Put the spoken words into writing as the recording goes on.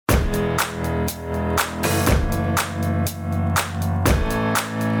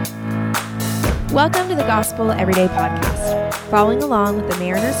Welcome to the Gospel Everyday Podcast, following along with the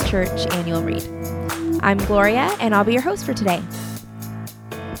Mariners Church annual read. I'm Gloria, and I'll be your host for today.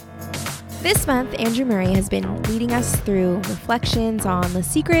 This month, Andrew Murray has been leading us through reflections on the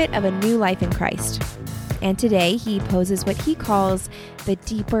secret of a new life in Christ. And today, he poses what he calls the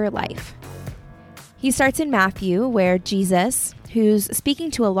deeper life. He starts in Matthew, where Jesus, who's speaking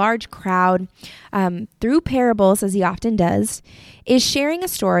to a large crowd through parables, as he often does, is sharing a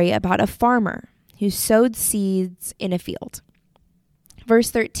story about a farmer who sowed seeds in a field. Verse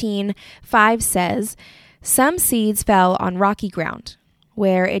 13:5 says, "Some seeds fell on rocky ground,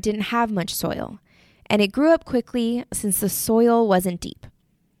 where it didn't have much soil, and it grew up quickly since the soil wasn't deep."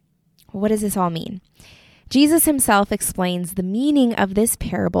 What does this all mean? Jesus himself explains the meaning of this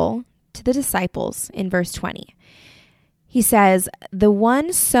parable to the disciples in verse 20. He says, "The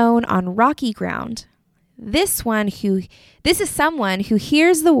one sown on rocky ground, this is someone who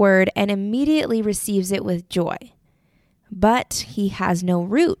hears the word and immediately receives it with joy. But he has no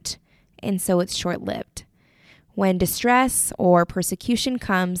root, and so it's short-lived. When distress or persecution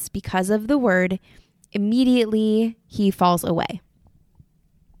comes because of the word, immediately he falls away."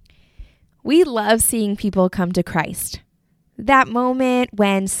 We love seeing people come to Christ. That moment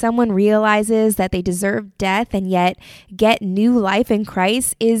when someone realizes that they deserve death and yet get new life in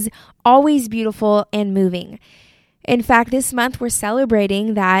Christ is always beautiful and moving. In fact, this month we're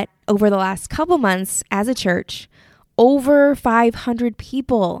celebrating that over the last couple months as a church, over 500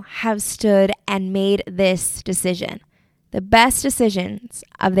 people have stood and made this decision, the best decisions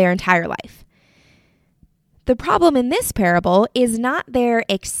of their entire life. The problem in this parable is not their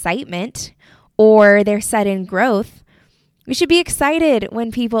excitement or their sudden growth. We should be excited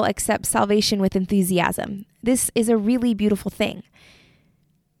when people accept salvation with enthusiasm. This is a really beautiful thing.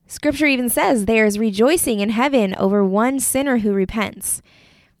 Scripture even says there is rejoicing in heaven over one sinner who repents.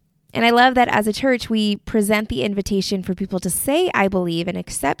 And I love that as a church, we present the invitation for people to say, "I believe," and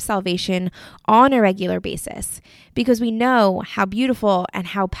accept salvation on a regular basis, because we know how beautiful and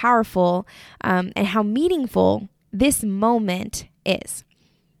how powerful and how meaningful this moment is.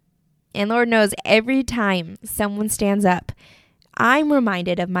 And Lord knows every time someone stands up, I'm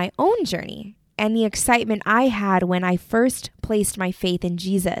reminded of my own journey and the excitement I had when I first placed my faith in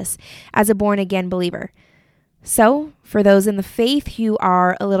Jesus as a born-again believer. So, for those in the faith who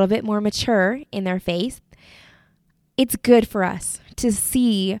are a little bit more mature in their faith, it's good for us to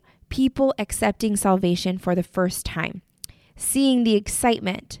see people accepting salvation for the first time, seeing the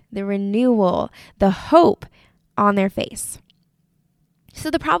excitement, the renewal, the hope on their face. So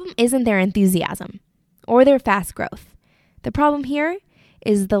the problem isn't their enthusiasm or their fast growth. The problem here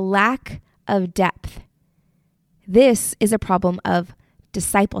is the lack of depth. This is a problem of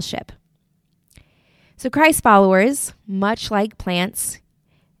discipleship. So Christ followers, much like plants,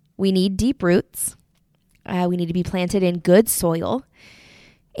 we need deep roots. We need to be planted in good soil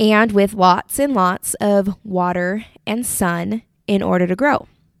and with lots and lots of water and sun in order to grow.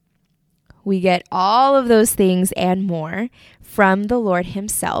 We get all of those things and more from the Lord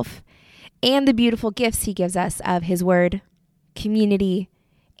himself and the beautiful gifts he gives us of his word, community,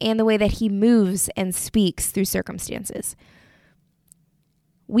 and the way that he moves and speaks through circumstances.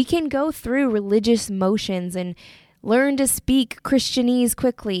 We can go through religious motions and learn to speak Christianese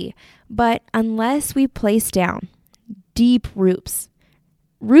quickly, but unless we place down deep roots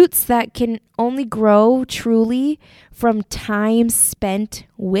that can only grow truly from time spent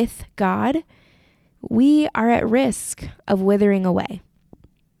with God, we are at risk of withering away.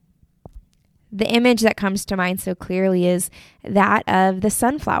 The image that comes to mind so clearly is that of the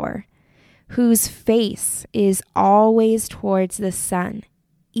sunflower, whose face is always towards the sun,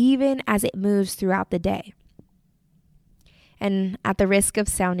 even as it moves throughout the day. And at the risk of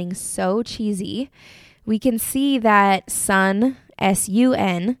sounding so cheesy, we can see that sun,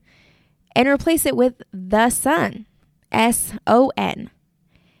 S-U-N, and replace it with the sun, S-O-N,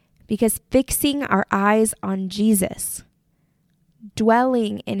 because fixing our eyes on Jesus,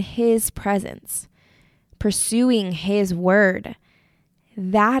 dwelling in his presence, pursuing his word,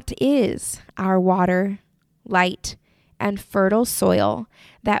 that is our water, light, and fertile soil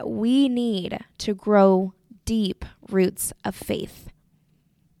that we need to grow deep roots of faith.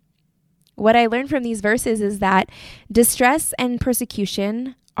 What I learned from these verses is that distress and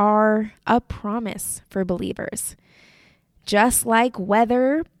persecution are a promise for believers. Just like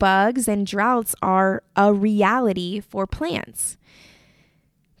weather, bugs, and droughts are a reality for plants.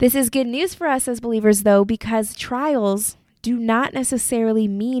 This is good news for us as believers, though, because trials do not necessarily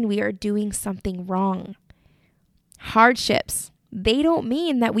mean we are doing something wrong. Hardships, they don't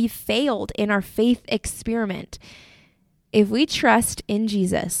mean that we failed in our faith experiment. If we trust in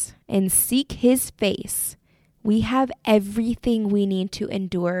Jesus and seek his face, we have everything we need to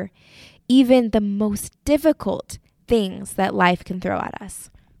endure even the most difficult things that life can throw at us.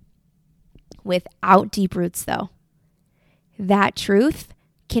 Without deep roots, though, that truth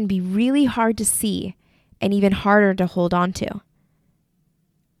can be really hard to see and even harder to hold on to.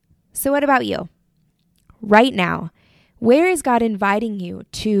 So what about you? Right now, where is God inviting you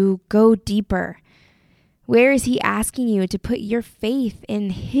to go deeper? Where is he asking you to put your faith in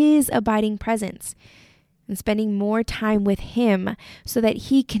his abiding presence and spending more time with him so that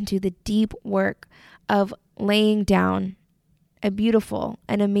he can do the deep work of laying down a beautiful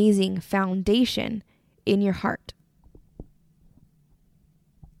and amazing foundation in your heart?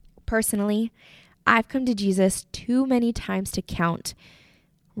 Personally, I've come to Jesus too many times to count,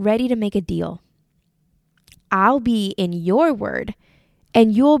 ready to make a deal. I'll be in your word,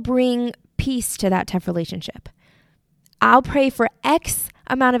 and you'll bring peace to that tough relationship. I'll pray for X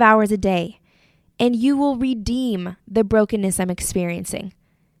amount of hours a day, and you will redeem the brokenness I'm experiencing.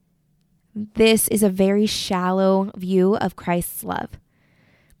 This is a very shallow view of Christ's love.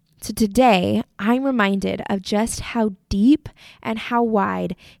 So today, I'm reminded of just how deep and how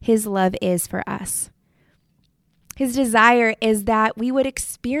wide his love is for us. His desire is that we would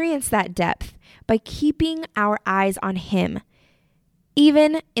experience that depth by keeping our eyes on him,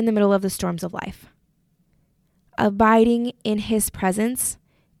 even in the middle of the storms of life. Abiding in his presence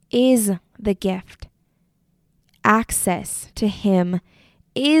is the gift. Access to him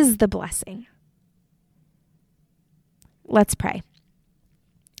is the blessing. Let's pray.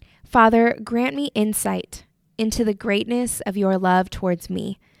 Father, grant me insight into the greatness of your love towards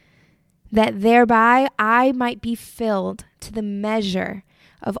me, that thereby I might be filled to the measure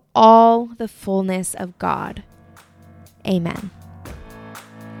of all the fullness of God. Amen.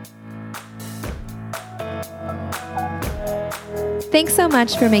 Thanks so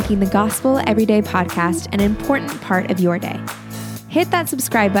much for making the Gospel Everyday podcast an important part of your day. Hit that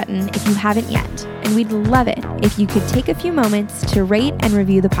subscribe button if you haven't yet, and we'd love it if you could take a few moments to rate and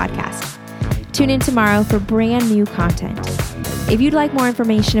review the podcast. Tune in tomorrow for brand new content. If you'd like more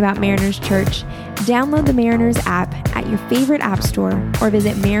information about Mariners Church, download the Mariners app at your favorite app store or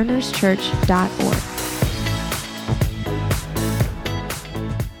visit marinerschurch.org.